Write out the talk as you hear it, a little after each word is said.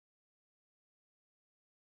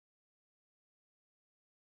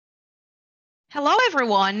Hello,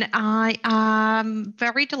 everyone. I am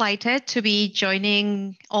very delighted to be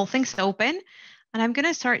joining All Things Open, and I'm going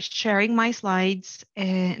to start sharing my slides.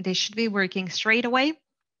 They should be working straight away.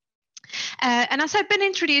 And as I've been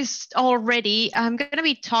introduced already, I'm going to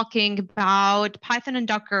be talking about Python and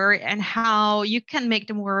Docker and how you can make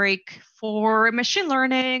them work for machine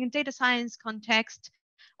learning, data science context,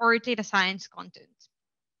 or data science content.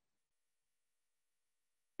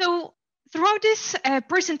 So throughout this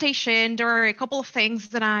presentation, there are a couple of things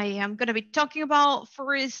that I am going to be talking about.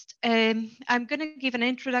 First, I'm going to give an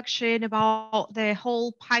introduction about the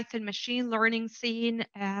whole Python machine learning scene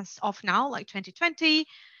as of now, like 2020.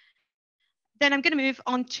 Then I'm going to move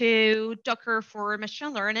on to Docker for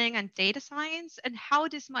machine learning and data science and how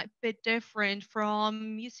this might be different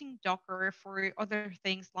from using Docker for other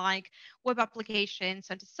things like web applications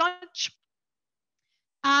and such.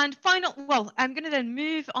 And I'm going to then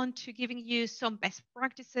move on to giving you some best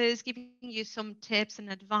practices, giving you some tips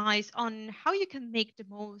and advice on how you can make the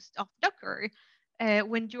most of Docker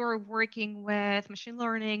when you're working with machine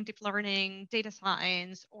learning, deep learning, data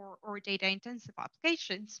science, or data intensive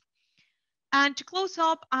applications. And to close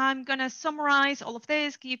up, I'm going to summarize all of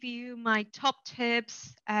this, give you my top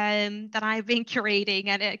tips that I've been curating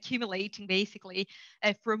and accumulating basically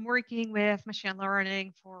from working with machine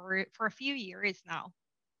learning for a few years now.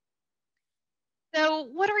 So,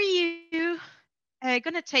 what are you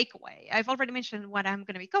going to take away? I've already mentioned what I'm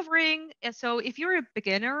going to be covering. So, if you're a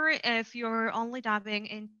beginner, if you're only diving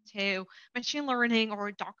into machine learning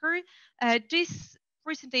or Docker, this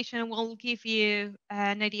presentation will give you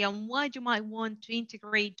an idea on why you might want to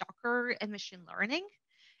integrate Docker and machine learning.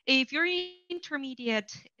 If you're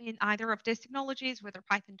intermediate in either of these technologies, whether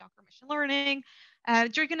Python, Docker, machine learning,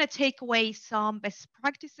 you're going to take away some best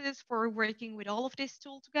practices for working with all of this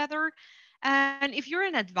tool together. And if you're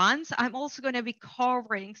in advance, I'm also going to be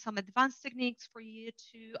covering some advanced techniques for you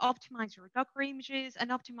to optimize your Docker images and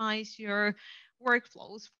optimize your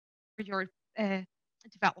workflows for your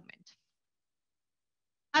development.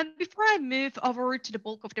 And before I move over to the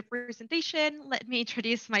bulk of the presentation, let me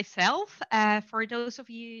introduce myself. For those of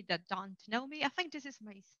you that don't know me, I think this is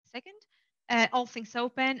my second All Things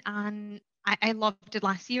Open, and I loved it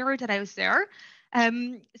last year that I was there.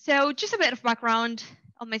 So just a bit of background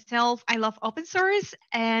on myself. I love open source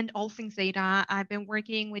and all things data. I've been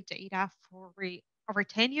working with data for over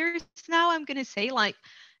 10 years now, I'm going to say, like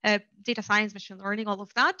data science, machine learning, all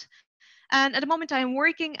of that. And at the moment, I am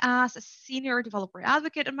working as a senior developer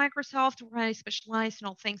advocate at Microsoft, where I specialize in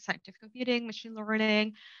all things scientific computing, machine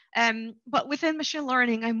learning. But within machine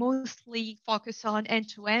learning, I mostly focus on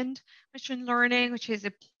end-to-end machine learning, which is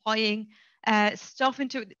applying stuff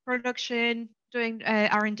into production, doing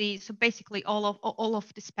R&D. So basically, all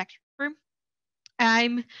of the spectrum.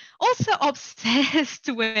 I'm also obsessed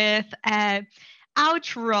with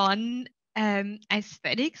outrun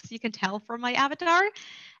aesthetics. You can tell from my avatar.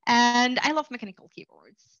 And I love mechanical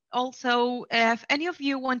keyboards. Also, if any of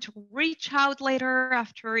you want to reach out later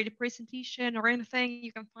after the presentation or anything,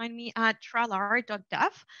 you can find me at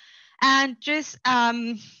tralar.dev. And just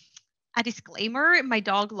a disclaimer, my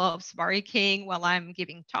dog loves barking while I'm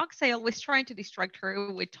giving talks. I always try to distract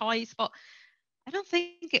her with toys, but I don't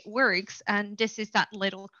think it works. And this is that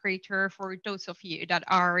little creature for those of you that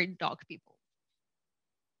are dog people.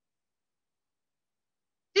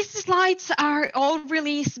 These slides are all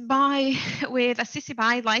released with a CC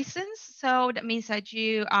BY license. So that means that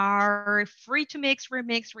you are free to mix,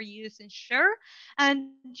 remix, reuse, and share.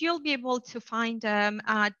 And you'll be able to find them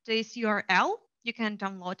at this URL. You can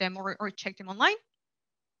download them or check them online.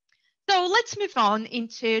 So let's move on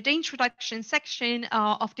into the introduction section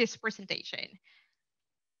of this presentation.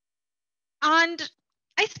 And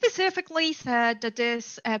I specifically said that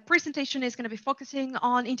this presentation is going to be focusing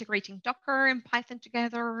on integrating Docker and Python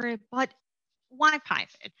together, but why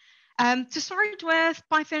Python? To start with,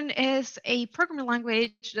 Python is a programming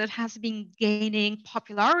language that has been gaining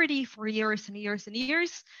popularity for years and years and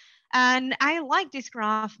years. And I like this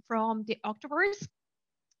graph from the October's.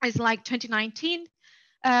 It's like 2019.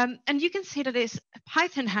 And you can see that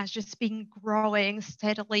Python has just been growing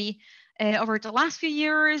steadily over the last few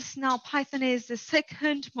years. Now, Python is the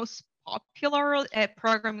second most popular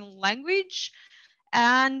programming language.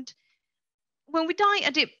 And when we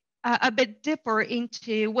dive a bit deeper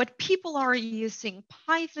into what people are using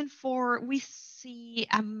Python for, we see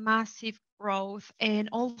a massive growth in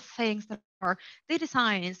all things that are data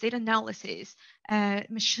science, data analysis,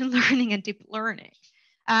 machine learning, and deep learning.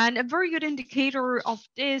 And a very good indicator of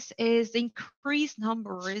this is the increased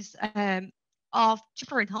numbers of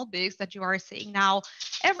tutorial notebooks that you are seeing now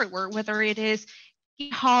everywhere, whether it is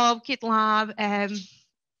GitHub, GitLab,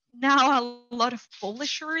 now a lot of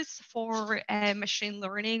publishers for machine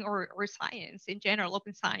learning or science in general,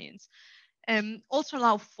 open science, also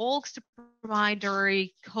allow folks to provide their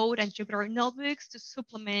code and Jupyter notebooks to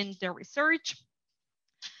supplement their research.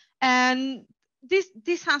 And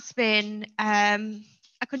this has been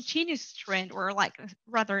a continuous trend, or like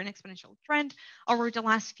rather an exponential trend over the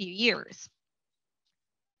last few years.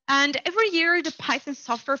 And every year, the Python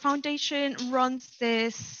Software Foundation runs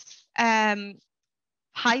this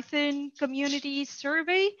Python community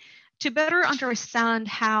survey to better understand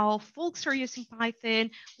how folks are using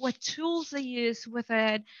Python, what tools they use with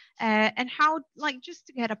it, and how, like, just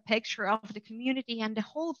to get a picture of the community and the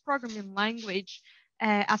whole programming language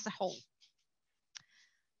as a whole.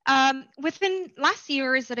 Within last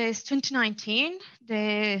year, that is 2019,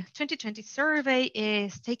 the 2020 survey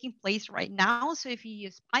is taking place right now. So if you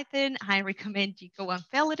use Python, I recommend you go and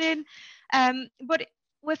fill it in. But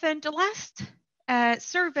within the last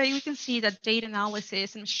survey, we can see that data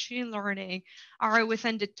analysis and machine learning are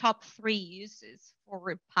within the top 3 uses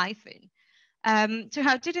for Python. So we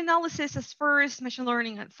have data analysis as first, machine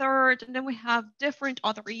learning at third, and then we have different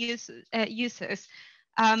other uses.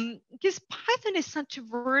 Because Python is such a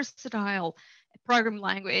versatile programming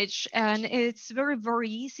language, and it's very, very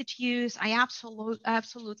easy to use. I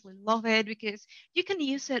absolutely love it because you can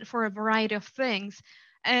use it for a variety of things.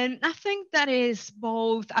 And I think that is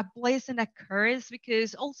both a blessing and a curse,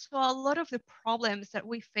 because also a lot of the problems that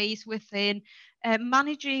we face within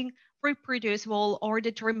managing reproducible or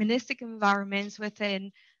deterministic environments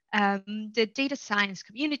within the data science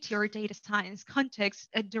community or data science context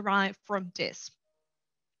derive from this.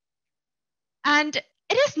 And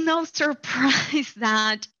it is no surprise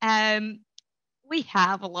that we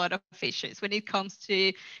have a lot of issues when it comes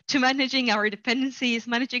to managing our dependencies,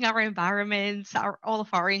 managing our environments, all of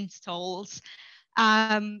our installs.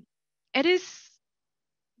 It is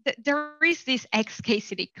there is this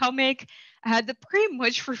XKCD comic that pretty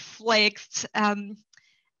much reflects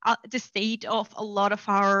the state of a lot of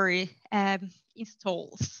our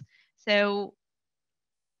installs. So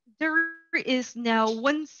there is now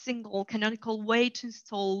one single canonical way to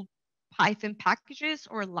install Python packages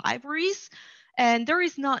or libraries, and there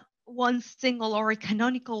is not one single or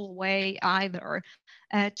canonical way either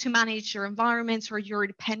to manage your environments or your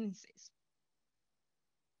dependencies.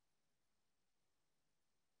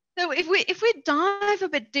 So if we dive a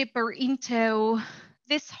bit deeper into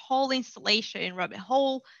this whole installation rabbit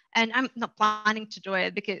hole, and I'm not planning to do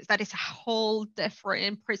it because that is a whole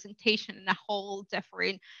different presentation and a whole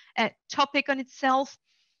different topic on itself.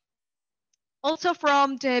 Also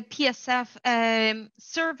from the PSF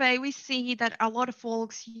survey, we see that a lot of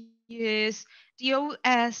folks use the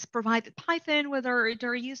OS provided Python, whether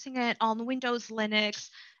they're using it on Windows, Linux,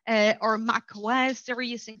 or Mac OS. They're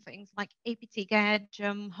using things like apt-get,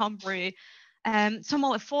 Homebrew. Some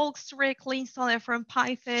other folks directly install it from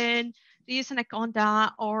Python. They use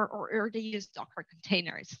Anaconda, or they use Docker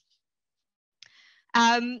containers.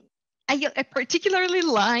 I particularly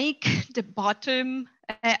like the bottom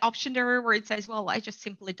option there where it says, well, I just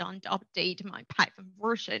simply don't update my Python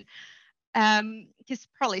version. Because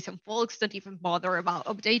probably some folks don't even bother about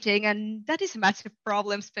updating, and that is a massive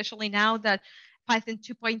problem, especially now that Python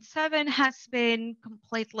 2.7 has been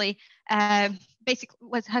completely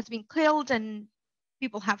basically has been killed, and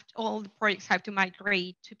all the projects have to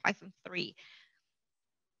migrate to Python 3.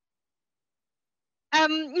 Now,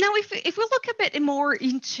 if we look a bit more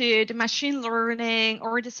into the machine learning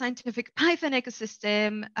or the scientific Python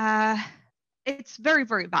ecosystem, it's very,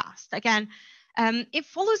 very vast. Again, it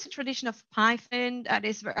follows the tradition of Python that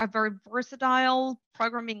is a very versatile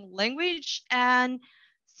programming language, and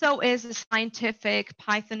so is the scientific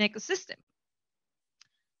Python ecosystem.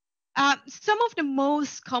 Some of the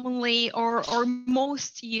most commonly or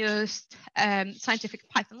most used scientific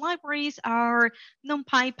Python libraries are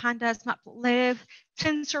NumPy, Pandas, Matplotlib,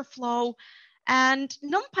 TensorFlow, and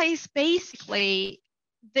NumPy is basically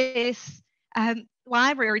this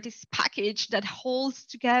library, this package that holds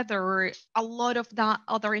together a lot of that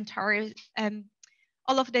other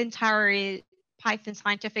all of the entire Python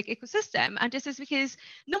scientific ecosystem. And this is because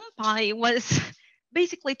NumPy was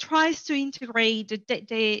basically tries to integrate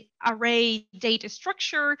the array data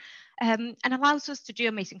structure and allows us to do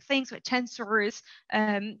amazing things with tensors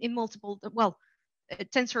in multiple,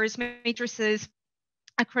 tensors, matrices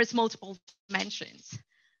across multiple dimensions.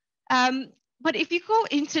 But if you go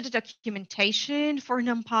into the documentation for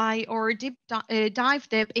NumPy or dive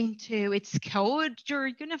deep into its code,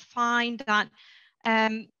 you're going to find that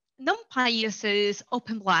NumPy uses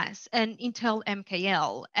OpenBLAS and Intel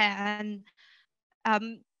MKL. And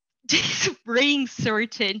this brings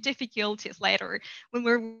certain difficulties later when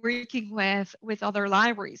we're working with other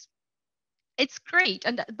libraries. It's great,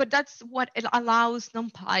 but that's what it allows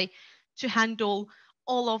NumPy to handle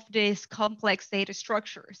all of these complex data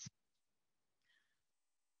structures.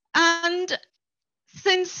 And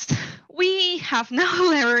since we have now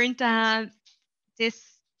learned that this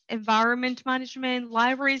environment management,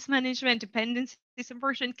 libraries management, dependencies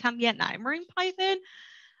inversion can be a nightmare in Python,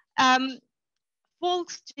 um,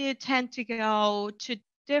 folks do tend to go to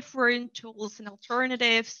different tools and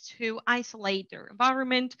alternatives to isolate their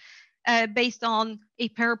environment based on a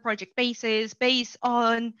per project basis, based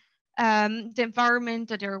on the environment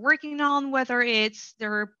that they're working on, whether it's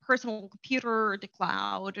their personal computer or the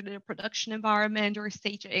cloud or their production environment or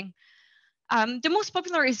staging. The most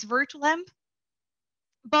popular is virtualenv,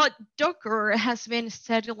 but Docker has been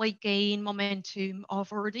steadily gaining momentum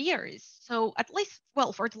over the years. So at least,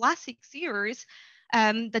 well, for the last 6 years,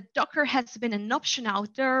 the Docker has been an option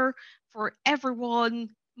out there for everyone.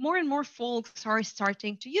 More and more folks are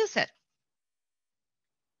starting to use it.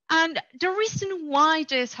 And the reason why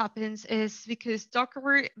this happens is because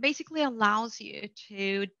Docker basically allows you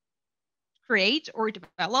to create or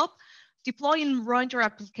develop, deploy, and run your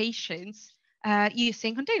applications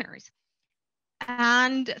using containers.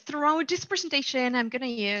 And throughout this presentation, I'm going to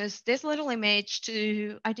use this little image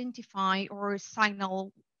to identify or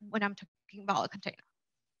signal when I'm talking about a container.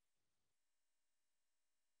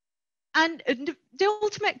 And the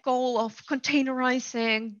ultimate goal of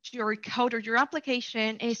containerizing your code or your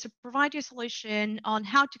application is to provide you a solution on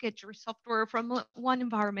how to get your software from one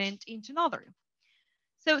environment into another.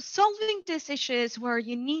 So solving these issues where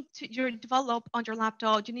you need to you develop on your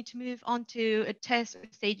laptop, you need to move on to a test or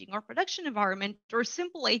staging or production environment, or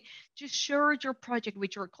simply just share your project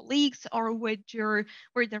with your colleagues or with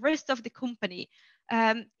the rest of the company,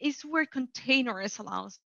 is where containers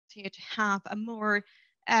allows you to have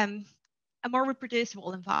um, a more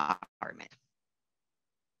reproducible environment.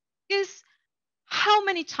 Because how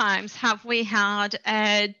many times have we had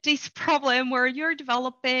this problem where you're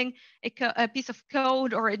developing a piece of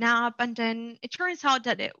code or an app, and then it turns out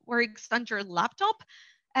that it works on your laptop,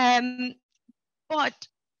 um, but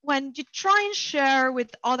when you try and share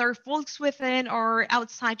with other folks within or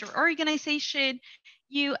outside your organization,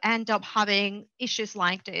 you end up having issues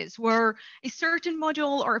like this, where a certain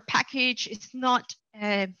module or a package is not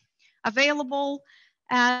available.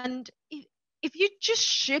 And if you just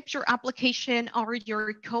ship your application or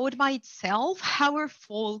your code by itself, how are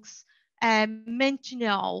folks meant to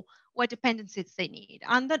know what dependencies they need?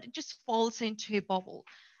 And that just falls into a bubble.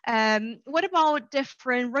 What about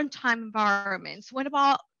different runtime environments? What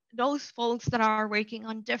about those folks that are working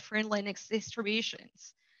on different Linux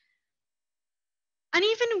distributions? And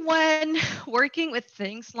even when working with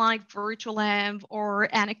things like virtualenv or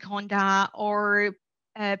Anaconda or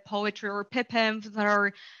Poetry or pipenv that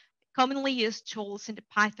are commonly used tools in the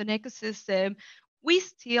Python ecosystem, we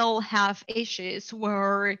still have issues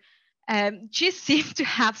where just seem to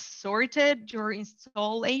have sorted your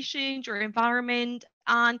installation, your environment,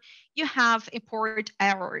 and you have import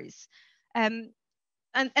errors. Um,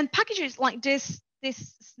 and packages like this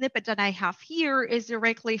snippet that I have here is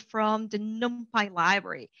directly from the NumPy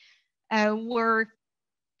library, where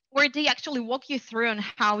they actually walk you through on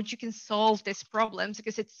how you can solve these problems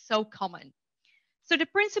because it's so common. So the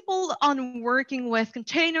principle on working with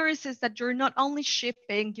containers is that you're not only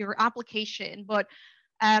shipping your application, but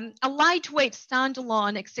a lightweight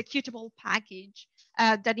standalone executable package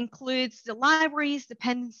that includes the libraries,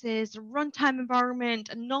 dependencies, the runtime environment,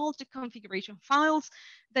 and all the configuration files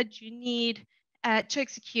that you need to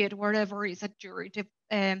execute whatever it is that you're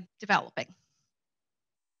developing.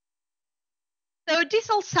 So this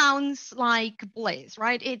all sounds like bliss,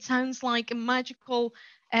 right? It sounds like a magical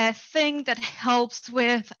thing that helps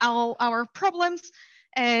with all our problems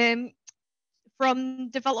um, from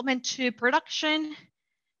development to production.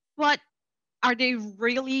 But are they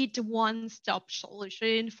really the one-stop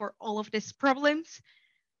solution for all of these problems?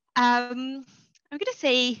 I'm gonna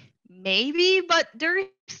say maybe, but there is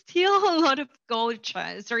still a lot of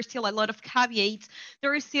gotchas. There's still a lot of caveats.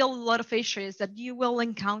 There is still a lot of issues that you will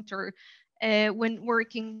encounter when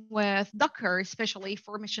working with Docker, especially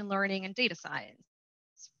for machine learning and data science.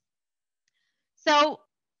 So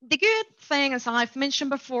the good thing, as I've mentioned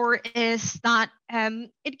before, is that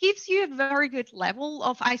it gives you a very good level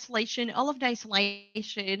of isolation. All of the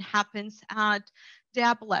isolation happens at the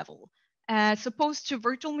app level, as opposed to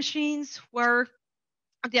virtual machines where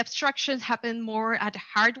the abstractions happen more at the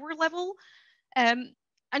hardware level. Um,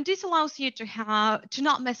 And this allows you to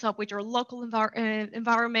not mess up with your local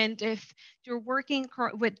environment if you're working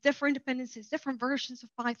with different dependencies, different versions of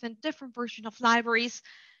Python, different version of libraries.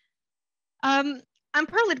 Um, and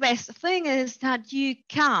probably the best thing is that you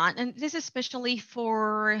can, and this is especially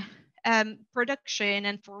for production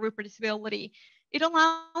and for reproducibility, it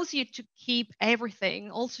allows you to keep everything,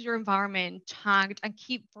 also your environment, tagged and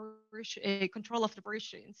keep control of the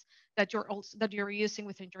versions that you're using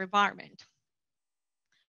within your environment.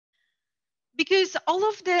 Because all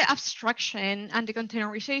of the abstraction and the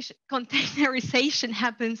containerization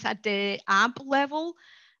happens at the app level,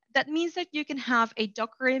 that means that you can have a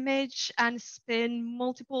Docker image and spin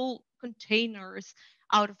multiple containers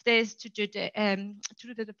out of this to do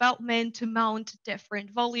the development, to mount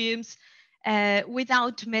different volumes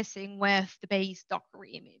without messing with the base Docker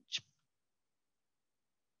image.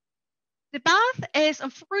 The path is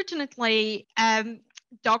unfortunately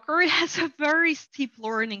Docker has a very steep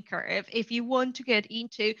learning curve if you want to get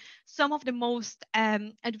into some of the most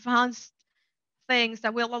advanced things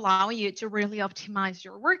that will allow you to really optimize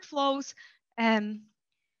your workflows. Um,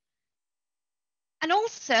 and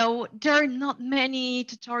also, there are not many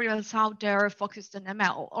tutorials out there focused on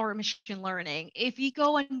ML or machine learning. If you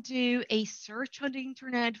go and do a search on the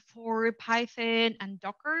internet for Python and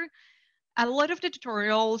Docker, a lot of the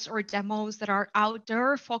tutorials or demos that are out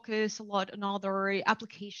there focus a lot on other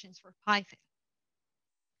applications for Python.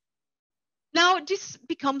 Now, this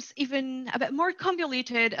becomes even a bit more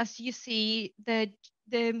convoluted as you see the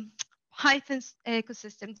Python's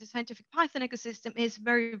ecosystem, the scientific Python ecosystem is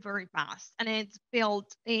very, very vast and it's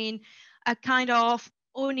built in a kind of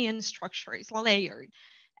onion structure, it's layered.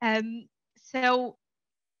 Um, so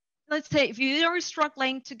let's say if you are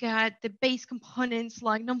struggling to get the base components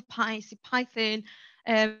like NumPy, Python,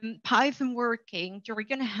 Python working, you're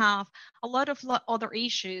going to have a lot of other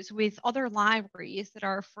issues with other libraries that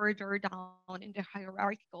are further down in the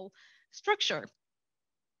hierarchical structure.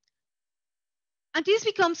 And this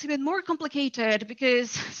becomes even more complicated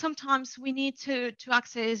because sometimes we need to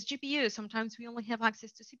access GPUs. Sometimes we only have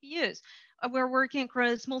access to CPUs. We're working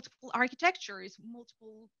across multiple architectures,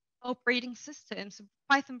 multiple operating systems,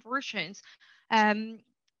 Python versions. Um,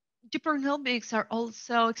 Deep neural are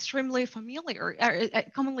also extremely familiar,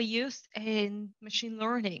 commonly used in machine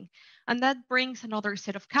learning. And that brings another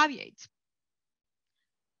set of caveats.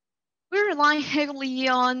 We rely heavily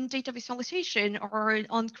on data visualization or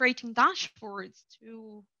on creating dashboards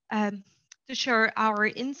to share our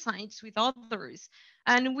insights with others.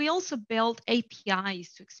 And we also build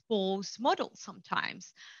APIs to expose models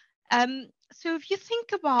sometimes. So if you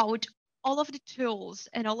think about all of the tools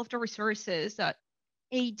and all of the resources that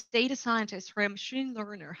a data scientist or a machine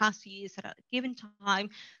learner has to use at a given time,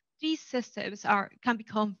 these systems can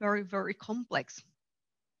become very, very complex.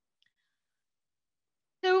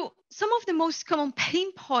 So some of the most common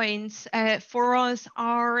pain points for us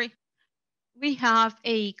are we have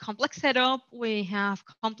a complex setup, we have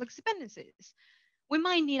complex dependencies. We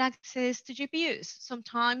might need access to GPUs.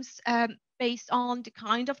 Sometimes, based on the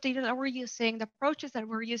kind of data that we're using, the approaches that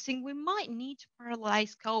we're using, we might need to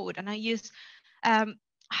parallelize code. And I use um,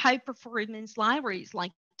 high performance libraries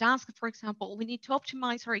like Dask, for example. We need to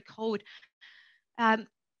optimize our code. Um,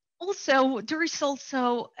 Also, there is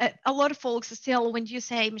also a lot of folks still, when you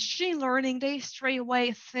say machine learning, they straight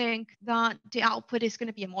away think that the output is going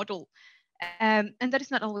to be a model. And that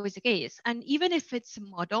is not always the case. And even if it's a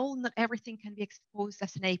model, not everything can be exposed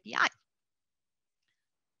as an API.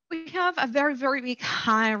 We have a very, very big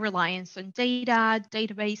high reliance on data,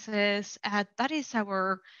 databases. That is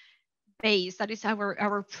our base. That is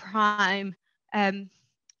our prime, um,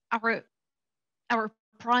 our our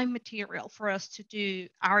prime material for us to do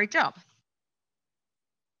our job.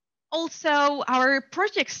 Also, our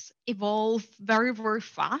projects evolve very, very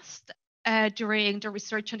fast during the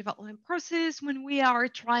research and development process when we are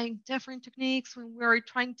trying different techniques, when we are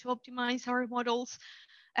trying to optimize our models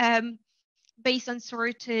um, based on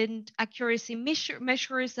certain accuracy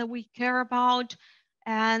measures that we care about.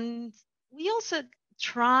 And we also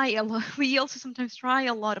try a lot, we also sometimes try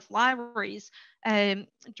a lot of libraries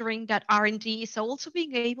during that R&D. So also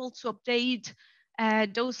being able to update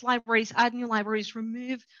those libraries, add new libraries,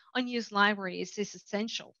 remove unused libraries is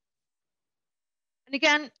essential. And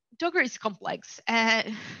again, Docker is complex.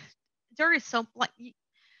 There is some like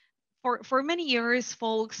for many years,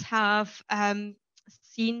 folks have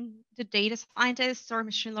seen the data scientists or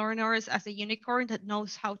machine learners as a unicorn that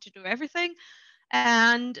knows how to do everything.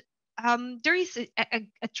 And there is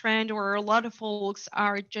a trend where a lot of folks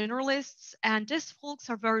are generalists, and these folks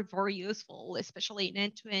are very, very useful, especially in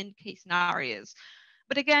end-to-end case scenarios.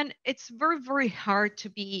 But again, it's very, very hard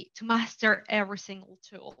to master every single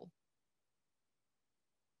tool.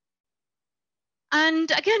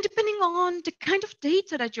 And again, depending on the kind of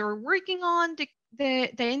data that you're working on,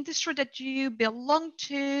 the industry that you belong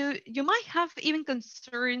to, you might have even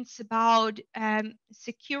concerns about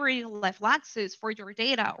security level access for your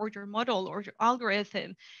data or your model or your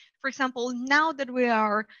algorithm. For example, now that we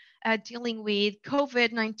are dealing with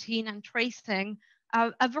COVID-19 and tracing,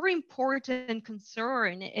 a very important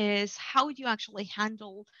concern is how do you actually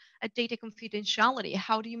handle data confidentiality?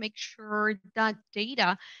 How do you make sure that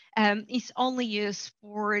data is only used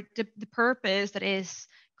for the purpose that is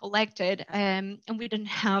collected, and we don't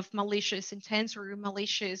have malicious intents or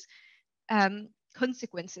malicious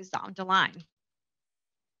consequences down the line.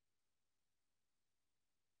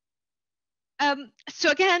 So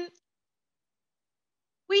again,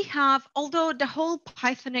 we have, although the whole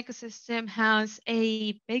Python ecosystem has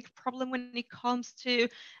a big problem when it comes to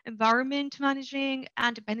environment managing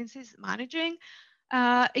and dependencies managing,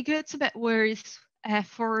 it gets a bit worse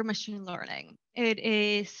for machine learning. It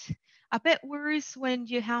is a bit worse when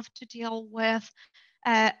you have to deal with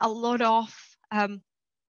a lot of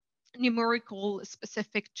numerical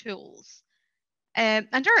specific tools. And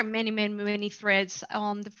there are many, many, many threads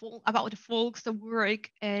on about the folks that work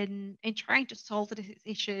in trying to solve these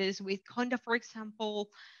issues with Conda, for example,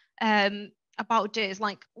 about this,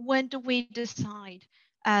 like when do we decide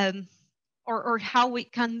um, or how we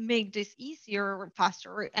can make this easier or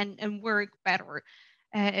faster and work better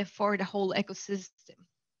for the whole ecosystem.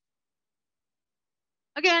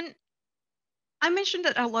 Again, I mentioned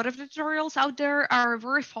that a lot of the tutorials out there are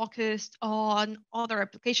very focused on other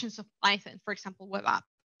applications of Python, for example, web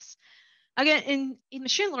apps. Again, in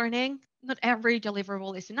machine learning, not every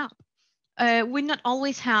deliverable is enough. We not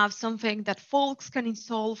always have something that folks can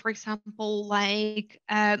install, for example, like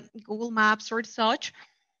Google Maps or such.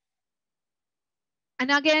 And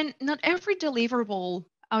again, not every deliverable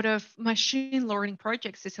out of machine learning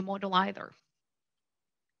projects is a model either.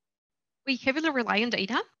 We heavily rely on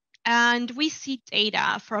data, and we see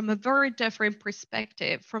data from a very different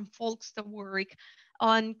perspective from folks that work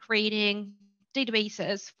on creating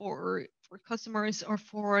databases for customers or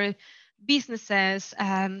for businesses,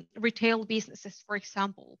 retail businesses, for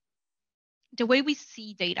example. The way we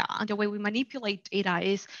see data and the way we manipulate data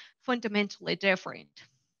is fundamentally different.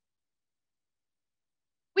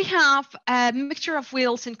 We have a mixture of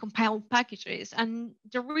wheels and compiled packages. And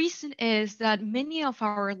the reason is that many of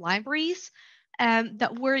our libraries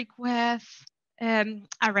that work with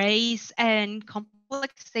arrays and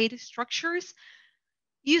complex data structures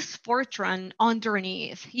use Fortran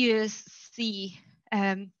underneath, use C,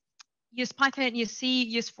 use Python, use C,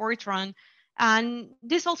 use Fortran. And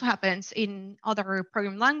this also happens in other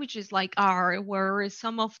programming languages like R, where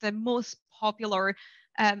some of the most popular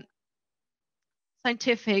um,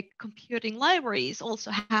 scientific computing libraries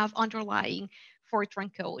also have underlying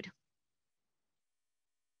Fortran code.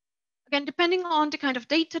 Again, depending on the kind of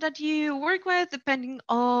data that you work with, depending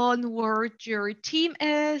on where your team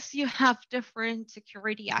is, you have different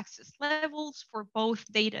security access levels for both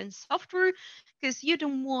data and software, because you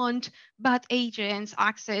don't want bad agents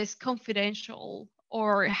access confidential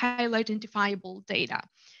or highly identifiable data.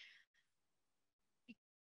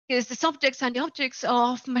 Because the subjects and the objects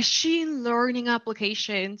of machine learning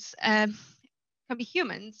applications can be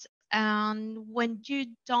humans. And when you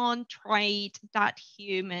don't treat that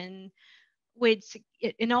human with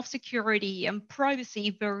enough security and privacy,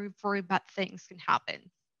 very, very bad things can happen.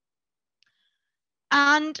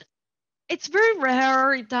 And it's very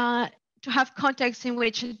rare that to have contexts in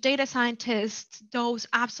which a data scientist does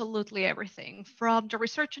absolutely everything from the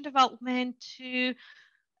research and development to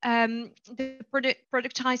the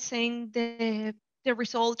productizing the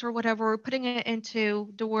result or whatever, putting it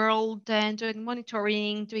into the world and doing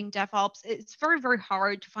monitoring, doing DevOps. It's very, very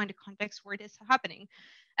hard to find a context where this is happening.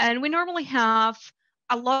 And we normally have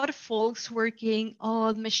a lot of folks working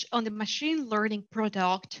on the machine learning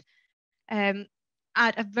product um,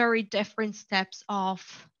 at a very different steps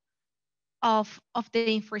of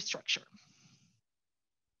the infrastructure.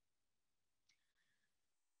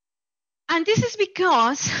 And this is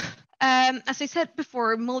because, as I said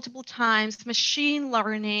before multiple times, machine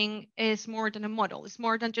learning is more than a model. It's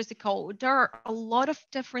more than just a code. There are a lot of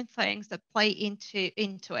different things that play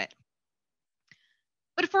into it.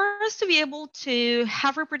 But for us to be able to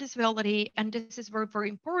have reproducibility, and this is very, very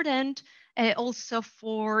important, also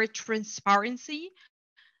for transparency,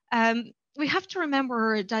 we have to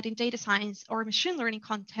remember that in data science or machine learning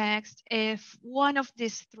context, if one of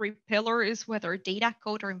these three pillars, whether data,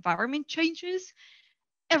 code, or environment changes,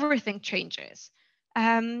 everything changes.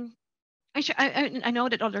 I know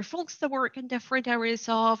that other folks that work in different areas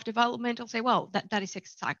of development will say, well, that is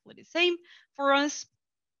exactly the same for us.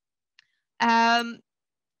 Um,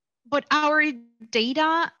 but our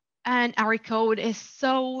data and our code is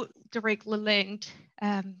so directly linked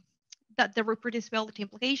that the reproducibility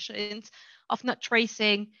implications of not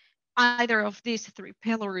tracing either of these three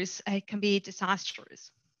pillars can be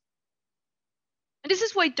disastrous. And this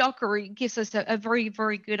is why Docker gives us a very,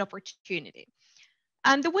 very good opportunity.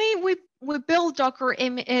 And the way we build Docker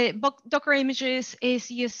images is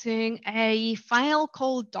using a file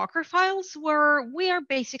called Docker files, where we are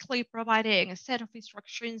basically providing a set of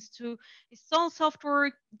instructions to install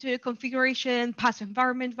software, do configuration, pass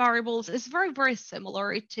environment variables. It's very, very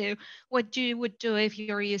similar to what you would do if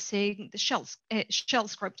you're using the shell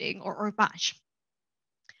scripting or Bash.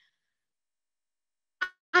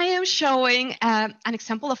 I am showing an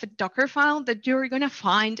example of a Docker file that you're going to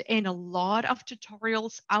find in a lot of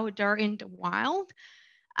tutorials out there in the wild.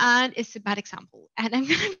 And it's a bad example. And I'm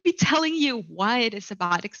going to be telling you why it is a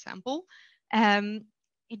bad example in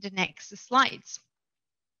the next slides.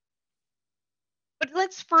 But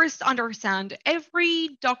let's first understand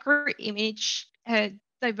every Docker image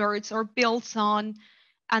diverts or builds on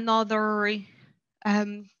another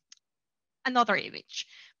another image.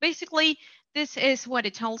 Basically, this is what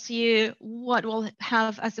it tells you what will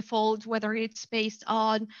have as a default, whether it's based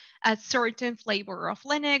on a certain flavor of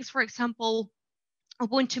Linux, for example,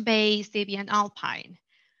 Ubuntu based, Debian Alpine.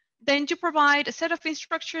 Then you provide a set of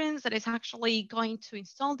instructions that is actually going to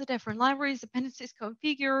install the different libraries, dependencies,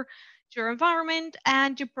 configure your environment,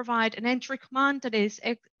 and you provide an entry command that is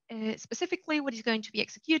specifically what is going to be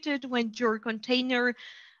executed when your container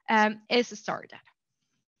is started.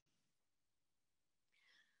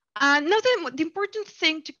 Now, the important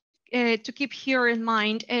thing to keep here in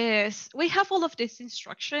mind is we have all of these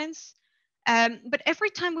instructions, but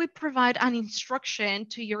every time we provide an instruction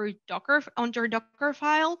to your Docker on your Docker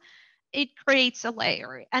file, it creates a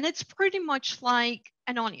layer, and it's pretty much like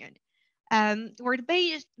an onion, where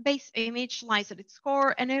the base image lies at its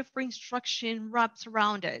core, and every instruction wraps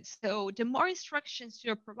around it. So the more instructions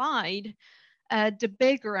you provide, the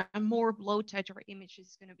bigger and more bloated your image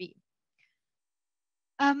is going to be.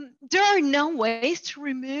 There are no ways to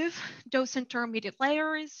remove those intermediate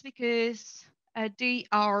layers because they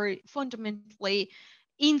are fundamentally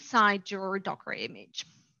inside your Docker image.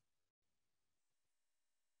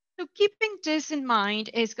 So keeping this in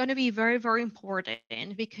mind is going to be very, very important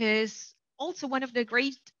because also one of the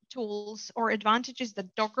great tools or advantages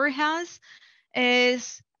that Docker has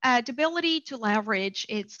is the ability to leverage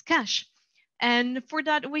its cache. And for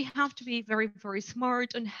that, we have to be very, very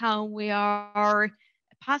smart on how we are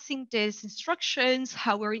passing these instructions,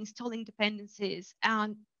 how we're installing dependencies,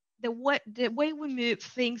 and the way we move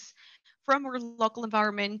things from our local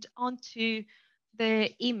environment onto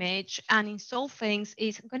the image and install things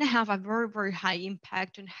is going to have a very, very high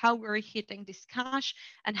impact on how we're hitting this cache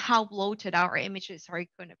and how bloated our images are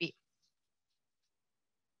going to be.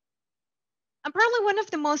 And probably one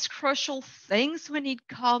of the most crucial things when it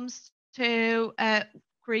comes to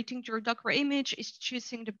creating your Docker image is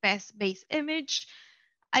choosing the best base image.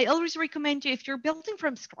 I always recommend you, if you're building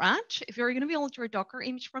from scratch, if you're going to build your Docker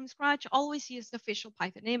image from scratch, always use the official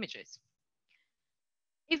Python images.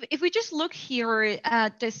 If we just look here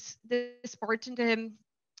at this part in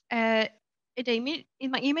my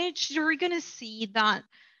image, you're going to see that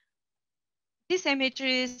these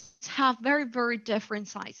images have very, very different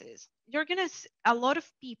sizes. A lot of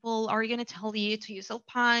people are gonna tell you to use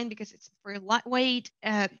Alpine because it's very lightweight.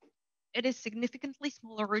 It is significantly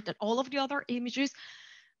smaller than all of the other images.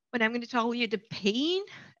 But I'm gonna tell you the pain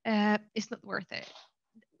is not worth it.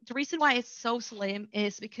 The reason why it's so slim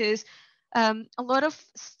is because a lot of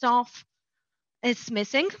stuff is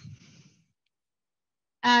missing.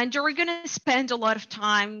 And you're gonna spend a lot of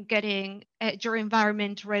time getting your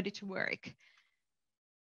environment ready to work.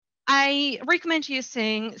 I recommend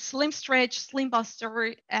using Slim Stretch, Slim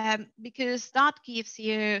Buster, because that gives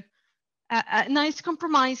you a nice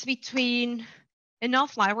compromise between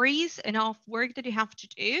enough libraries, enough work that you have to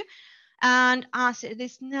do. And as it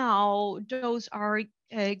is now, those are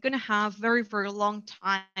going to have very, very long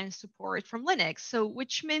time support from Linux. So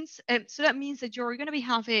that means that you're going to be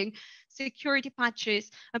having security patches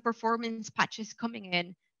and performance patches coming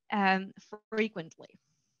in frequently.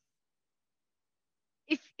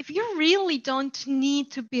 If you really don't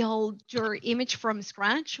need to build your image from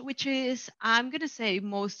scratch, which is, I'm going to say,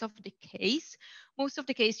 most of the case,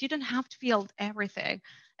 you don't have to build everything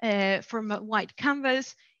from a white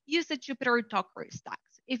canvas. Use the Jupyter Docker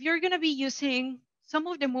stacks. If you're going to be using some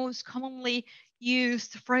of the most commonly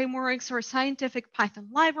used frameworks or scientific Python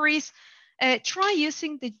libraries, try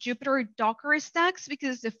using the Jupyter Docker stacks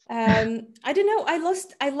because the I don't know.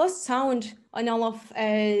 I lost sound on all of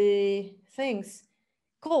things.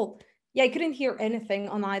 Cool. Yeah, I couldn't hear anything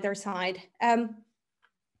on either side.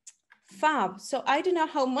 Fab. So I don't know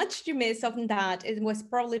how much you missed of that. It was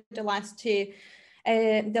probably the last two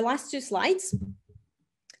slides.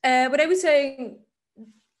 But I was saying,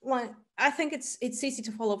 like, I think it's easy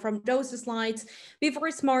to follow from those slides. Be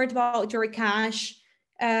very smart about your cache.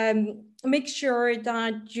 Make sure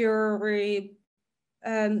that your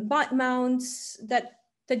bot mounts that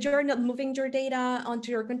you're not moving your data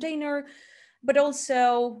onto your container, but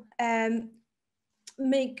also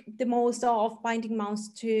make the most of binding mounts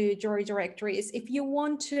to your directories. If you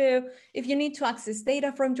need to access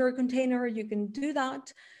data from your container, you can do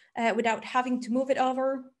that without having to move it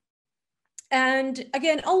over. And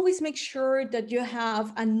again, always make sure that you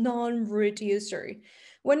have a non-root user.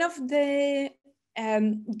 One of the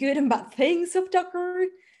good and bad things of Docker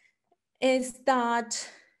is that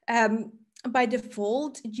by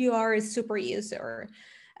default, you are a super user.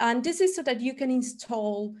 And this is so that you can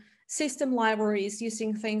install system libraries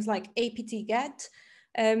using things like apt-get.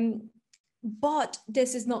 But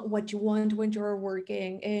this is not what you want when you're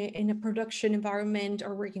working in a production environment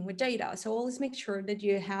or working with data. So always make sure that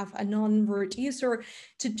you have a non-root user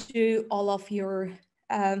to do all of your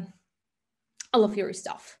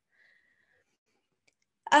stuff.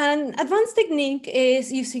 An advanced technique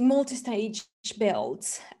is using multi-stage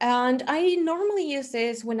builds. And I normally use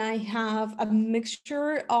this when I have a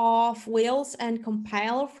mixture of wheels and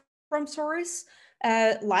compile from source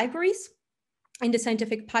libraries in the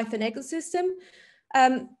scientific Python ecosystem.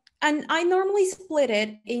 And I normally split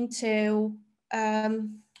it into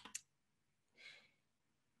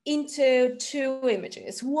two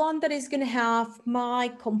images. One that is going to have my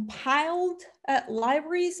compiled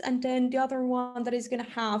libraries, and then the other one that is going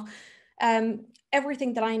to have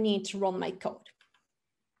everything that I need to run my code.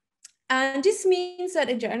 And this means that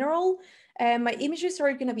in general, my images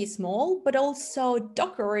are going to be small, but also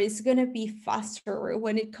Docker is going to be faster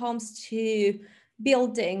when it comes to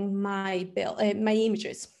building my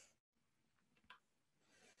images.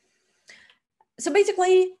 So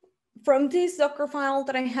basically, from this Docker file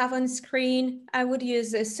that I have on screen, I would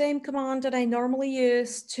use the same command that I normally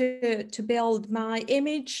use to build my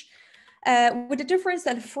image, with the difference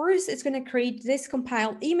that first it's going to create this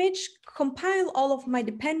compiled image, compile all of my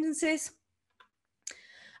dependencies,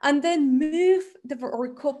 and then move or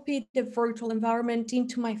copy the virtual environment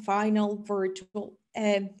into my final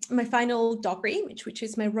Docker image, which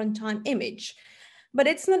is my runtime image. But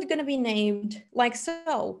it's not going to be named like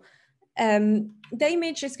so. The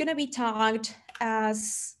image is going to be tagged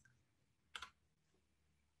as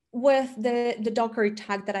with the Docker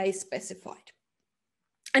tag that I specified.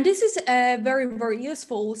 And this is very, very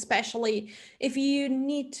useful, especially if you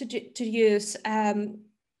need to use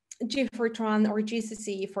G-Fortran or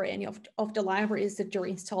GCC for any of the libraries that you're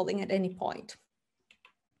installing at any point.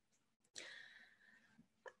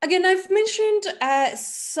 Again, I've mentioned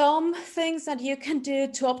some things that you can do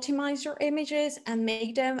to optimize your images and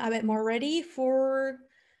make them a bit more ready for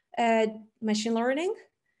machine learning,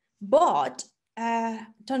 but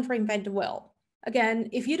don't reinvent the wheel. Again,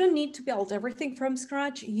 if you don't need to build everything from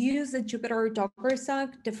scratch, use the Jupyter Docker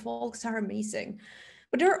stack. The folks are amazing.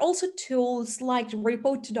 But there are also tools like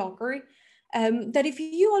repo2docker that if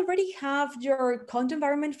you already have your content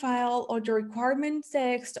environment file or your requirement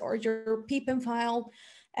text or your PPM file,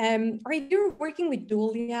 or if you're working with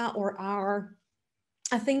Julia or R,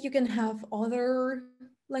 I think you can have other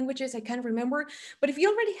languages, I can't remember. But if you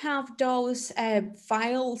already have those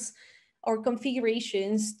files or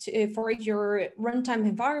configurations for your runtime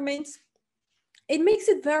environments, it makes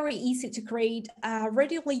it very easy to create a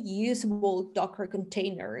readily usable Docker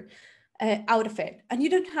container out of it. And you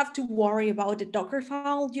don't have to worry about the Docker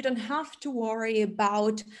file. You don't have to worry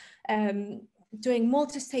about doing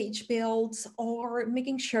multi-stage builds or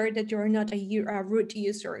making sure that you're not a root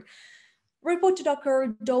user.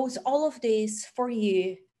 repo2docker does all of this for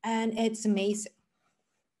you, and it's amazing.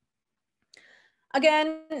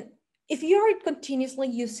 Again, if you are continuously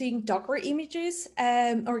using Docker images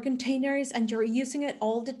or containers and you're using it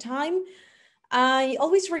all the time, I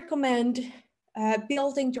always recommend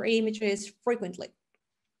building your images frequently.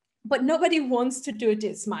 But nobody wants to do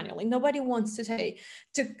this manually. Nobody wants to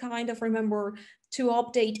kind of remember to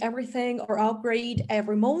update everything or upgrade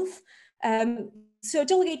every month. So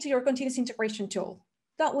delegate to your continuous integration tool.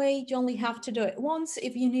 That way you only have to do it once.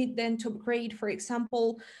 If you need then to upgrade, for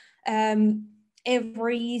example,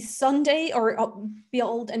 every Sunday or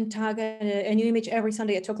build and tag a new image every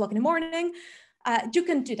Sunday at 2 o'clock in the morning, you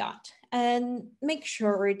can do that and make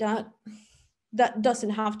sure that That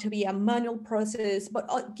doesn't have to be a manual process,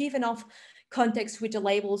 but give enough context with the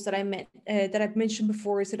labels that I've mentioned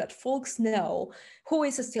before, so that folks know who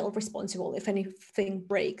is still responsible if anything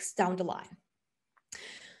breaks down the line.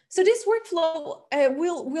 So this workflow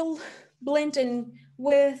will blend in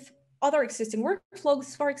with other existing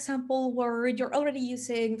workflows, for example, where you're already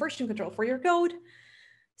using version control for your code.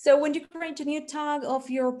 So when you create a new tag of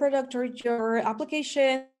your product or your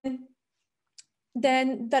application,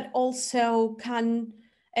 then that also can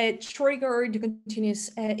trigger the continuous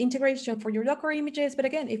integration for your Docker images. But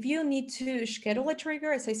again, if you need to schedule a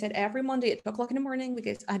trigger, as I said, every Monday at 2:00 in the morning,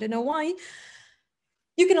 because I don't know why,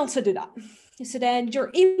 you can also do that. So then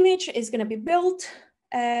your image is going to be built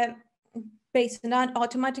based on that,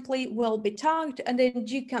 automatically will be tagged, and then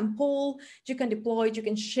you can pull, you can deploy, you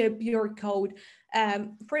can ship your code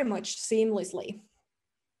pretty much seamlessly.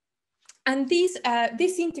 And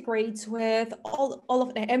this integrates with all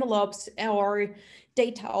of the MLOps or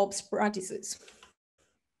data ops practices.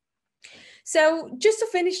 So just to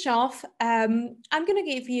finish off, I'm going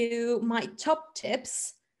to give you my top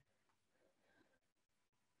tips.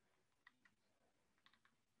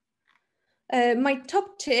 My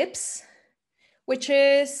top tips, which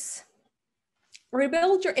is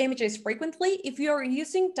rebuild your images frequently. If you're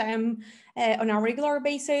using them on a regular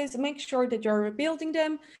basis, make sure that you're rebuilding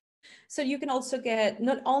them. So you can also get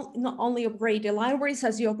not only upgrade the libraries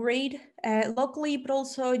as you upgrade locally, but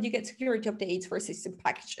also you get security updates for system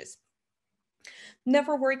packages.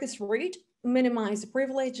 Never work as root, minimize the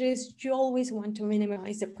privileges. You always want to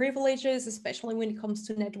minimize the privileges, especially when it comes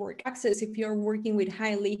to network access. If you're working with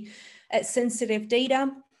highly sensitive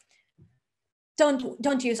data,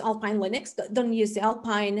 don't use Alpine Linux, don't use the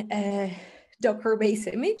Alpine Docker-based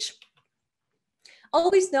image.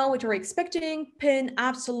 Always know what you're expecting, pin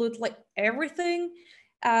absolutely everything.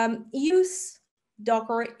 Use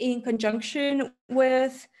Docker in conjunction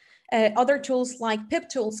with other tools like pip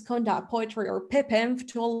tools, Conda, Poetry, or pipenv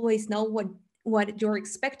to always know what you're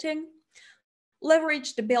expecting.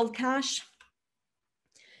 Leverage the build cache.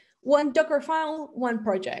 One Docker file, one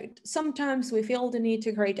project. Sometimes we feel the need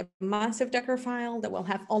to create a massive Docker file that will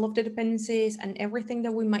have all of the dependencies and everything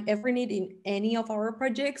that we might ever need in any of our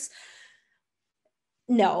projects.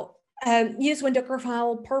 No, use one Docker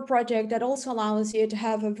file per project. That also allows you to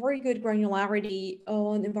have a very good granularity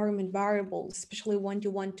on environment variables, especially when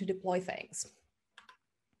you want to deploy things.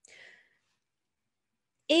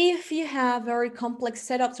 If you have very complex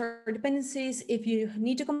setups or dependencies, if you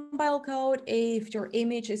need to compile code, if your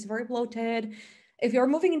image is very bloated, if you're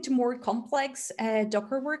moving into more complex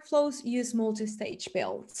Docker workflows, use multi-stage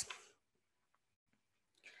builds.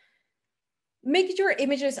 Make your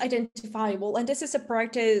images identifiable. And this is a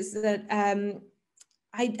practice that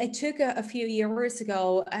I took a few years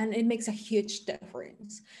ago, and it makes a huge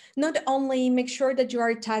difference. Not only make sure that you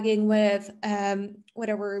are tagging with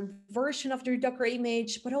whatever version of your Docker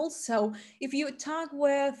image, but also if you tag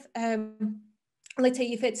with, let's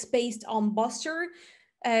say if it's based on Buster,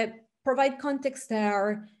 provide context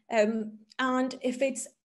there. And if it's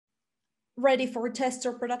ready for test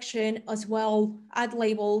or production as well, add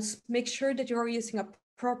labels, make sure that you're using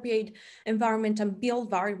appropriate environment and build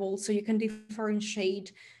variables so you can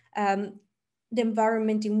differentiate the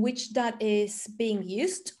environment in which that is being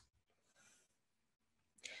used.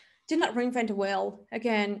 Do not reinvent the wheel.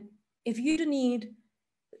 Again, if you don't need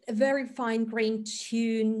a very fine-grained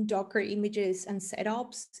tune Docker images and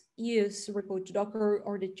setups, use Report Docker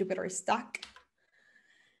or the Jupyter stack.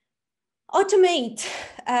 Automate.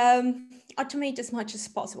 Automate as much as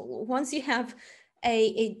possible. Once you have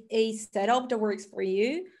a setup that works for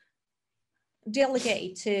you,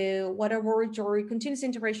 delegate to whatever your continuous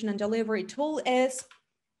integration and delivery tool is,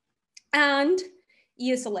 and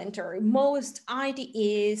use a linter. Most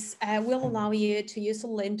IDEs will allow you to use a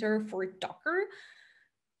linter for Docker.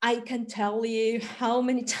 I can tell you how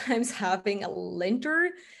many times having a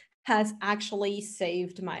linter has actually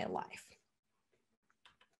saved my life.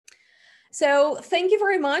 So thank you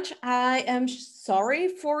very much. I am sorry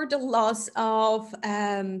for the loss of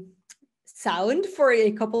sound for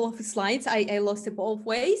a couple of slides. I lost it both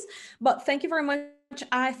ways, but thank you very much.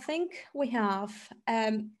 I think we have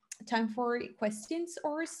time for questions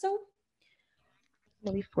or so.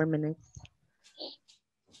 Maybe 4 minutes.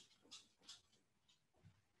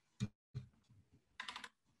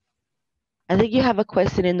 I think you have a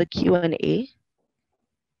question in the Q&A.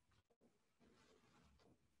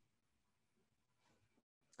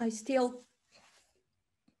 I still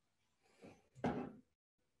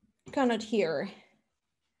cannot hear.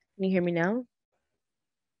 Can you hear me now?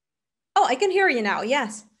 Oh, I can hear you now,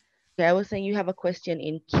 yes. Okay, I was saying you have a question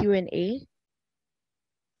in Q&A.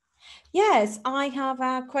 Yes, I have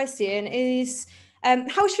a question.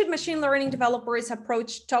 How should machine learning developers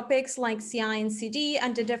approach topics like CI and CD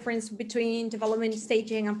and the difference between development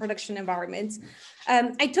staging and production environments?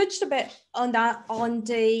 I touched a bit on that on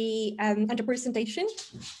the presentation.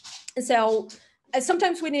 So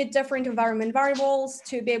sometimes we need different environment variables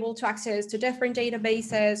to be able to access to different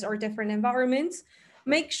databases or different environments.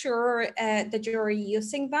 Make sure that you're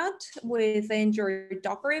using that within your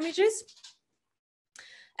Docker images.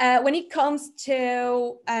 When it comes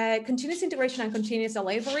to continuous integration and continuous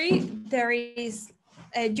delivery,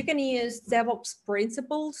 you can use DevOps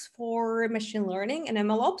principles for machine learning and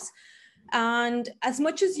MLOps. And as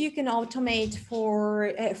much as you can automate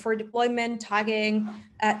for deployment, tagging,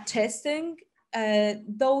 testing,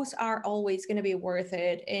 those are always going to be worth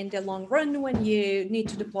it in the long run when you need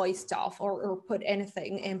to deploy stuff or put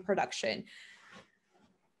anything in production.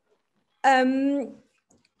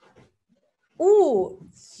 Oh,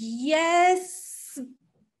 yes.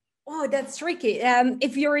 Oh, that's tricky.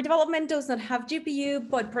 If your development does not have GPU,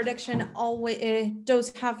 but production always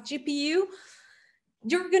does have GPU,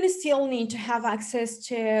 you're going to still need to have access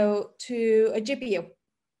to a GPU.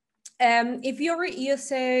 If you're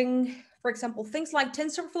using, for example, things like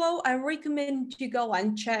TensorFlow, I recommend you go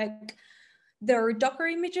and check their Docker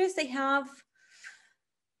images. They have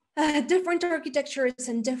different architectures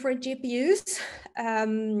and different GPUs.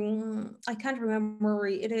 I can't remember,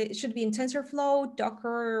 it should be in TensorFlow,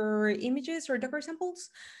 Docker images or Docker samples.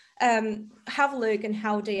 Have a look at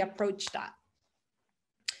how they approach that.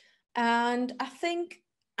 And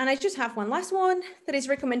I just have one last one that is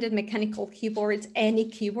recommended mechanical keyboards, any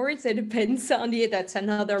keyboards, it depends on you, that's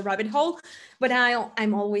another rabbit hole, but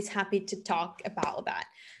I'm always happy to talk about that.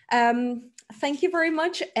 Thank you very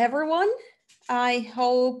much, everyone. I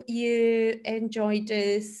hope you enjoyed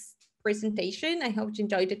this presentation. I hope you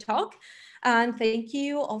enjoyed the talk. And thank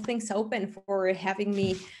you, All Things Open, for having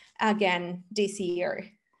me again this year.